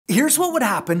Here's what would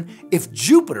happen if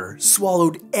Jupiter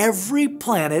swallowed every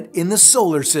planet in the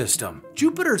solar system.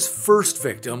 Jupiter's first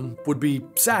victim would be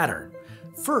Saturn.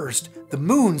 First, the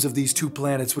moons of these two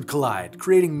planets would collide,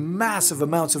 creating massive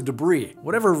amounts of debris.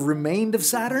 Whatever remained of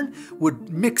Saturn would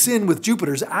mix in with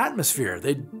Jupiter's atmosphere.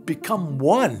 They'd become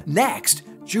one. Next,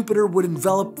 Jupiter would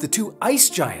envelop the two ice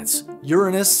giants,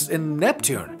 Uranus and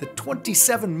Neptune. The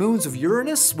 27 moons of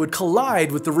Uranus would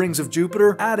collide with the rings of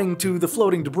Jupiter, adding to the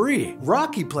floating debris.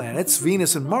 Rocky planets,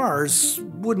 Venus and Mars,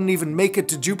 wouldn't even make it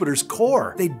to Jupiter's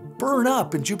core. They'd burn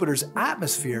up in Jupiter's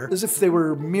atmosphere as if they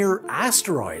were mere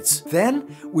asteroids.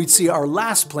 Then, we'd see our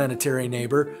last planetary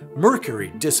neighbor,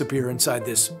 Mercury, disappear inside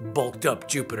this bulked up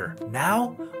Jupiter.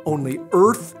 Now, only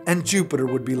Earth and Jupiter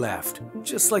would be left.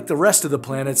 Just like the rest of the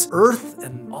planets, Earth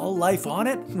and all life on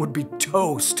it would be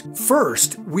toast.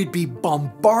 First, we'd be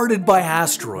bombarded by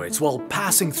asteroids while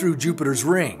passing through Jupiter's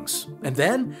rings. And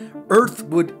then, Earth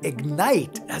would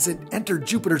ignite as it entered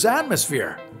Jupiter's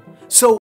atmosphere. So